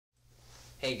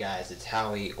Hey guys, it's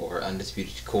Howie or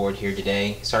Undisputed Cord here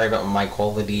today. Sorry about my mic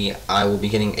quality. I will be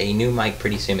getting a new mic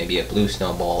pretty soon, maybe a blue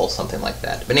snowball, something like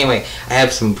that. But anyway, I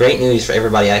have some great news for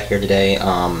everybody out here today.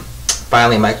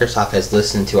 Finally, Microsoft has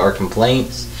listened to our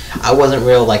complaints. I wasn't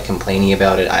real complaining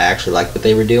about it. I actually liked what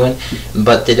they were doing.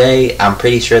 But today, I'm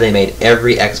pretty sure they made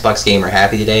every Xbox gamer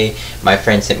happy today. My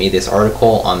friend sent me this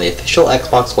article on the official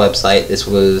Xbox website. This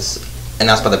was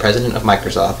announced by the president of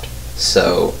Microsoft.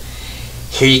 So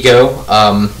here you go.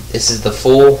 This is the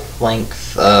full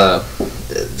length.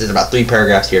 There's about 3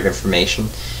 paragraphs here of information.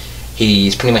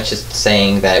 He's pretty much just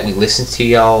saying that we listened to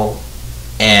y'all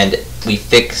and we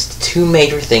fixed 2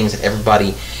 major things that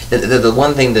everybody. The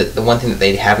one thing that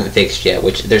they haven't fixed yet,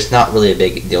 which there's not really a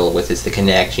big deal with, is the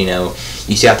Kinect. You know,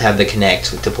 you still have to have the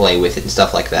Kinect to play with it and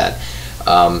stuff like that.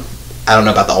 I don't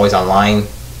know about the always online,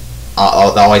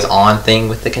 the always on thing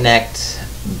with the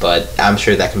Kinect, but I'm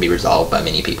sure that can be resolved by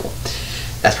many people.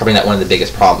 That's probably not one of the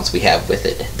biggest problems we have with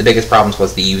it. The biggest problems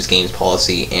was the use games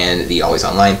policy and the always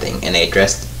online thing, and they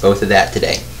addressed both of that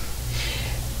today.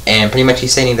 And pretty much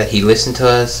he's saying that he listened to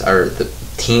us, or the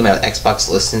team at Xbox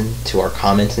listened to our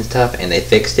comments and stuff, and they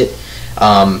fixed it.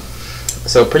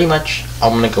 So pretty much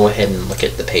I'm going to go ahead and look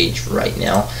at the page right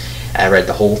now. I read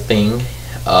the whole thing.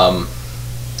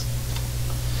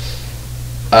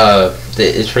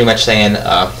 It's pretty much saying, and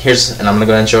I'm going to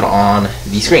go ahead and show it on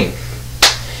the screen.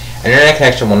 An internet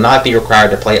connection will not be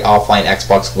required to play offline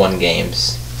Xbox One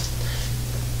games.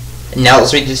 Now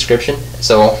let's read the description.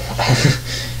 So,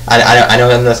 I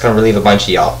know that's going to relieve a bunch of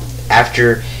y'all.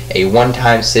 After a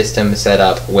one-time system set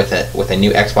up with a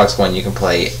new Xbox One, you can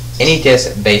play any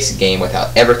disc-based game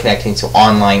without ever connecting to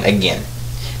online again.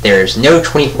 There is no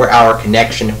 24-hour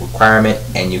connection requirement,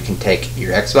 and you can take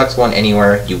your Xbox One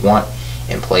anywhere you want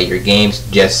and play your games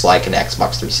just like an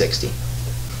Xbox 360.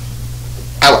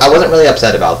 I wasn't really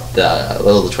upset about the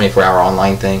little 24-hour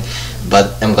online thing,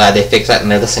 but I'm glad they fixed that and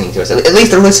they're listening to us. At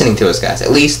least they're listening to us, guys.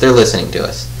 At least they're listening to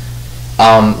us.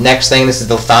 Next thing, this is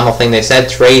the final thing they said: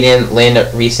 trade in, lend,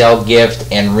 resell,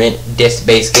 gift, and rent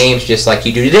disc-based games just like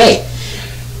you do today.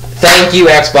 Thank you,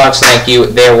 Xbox. Thank you.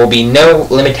 There will be no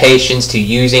limitations to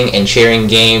using and sharing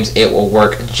games. It will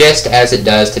work just as it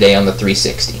does today on the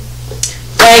 360.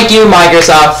 Thank you,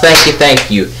 Microsoft. Thank you. Thank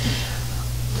you.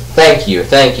 Thank you,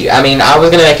 thank you. I mean, I was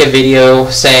going to make a video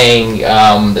saying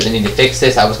that they need to fix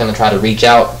this. I was going to try to reach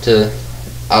out to...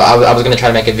 I was going to try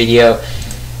to make a video,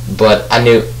 but I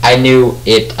knew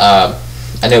it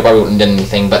probably wouldn't have done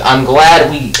anything. But I'm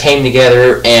glad we came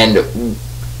together, and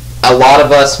a lot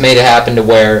of us made it happen to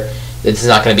where this is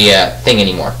not going to be a thing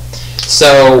anymore.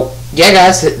 So, yeah,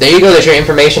 guys, there you go. There's your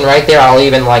information right there. I'll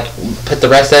even, put the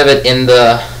rest of it in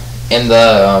the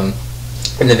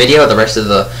video, the rest of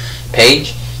the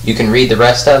page. You can read the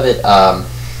rest of it, I'll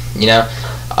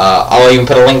even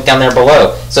put a link down there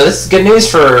below. So this is good news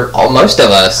for most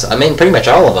of us. I mean, pretty much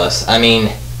all of us. I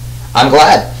mean, I'm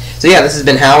glad. So yeah, this has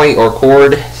been Howie or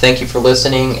Cord. Thank you for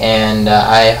listening, and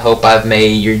I hope I've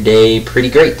made your day pretty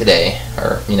great today.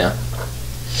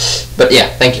 But yeah,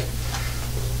 thank you.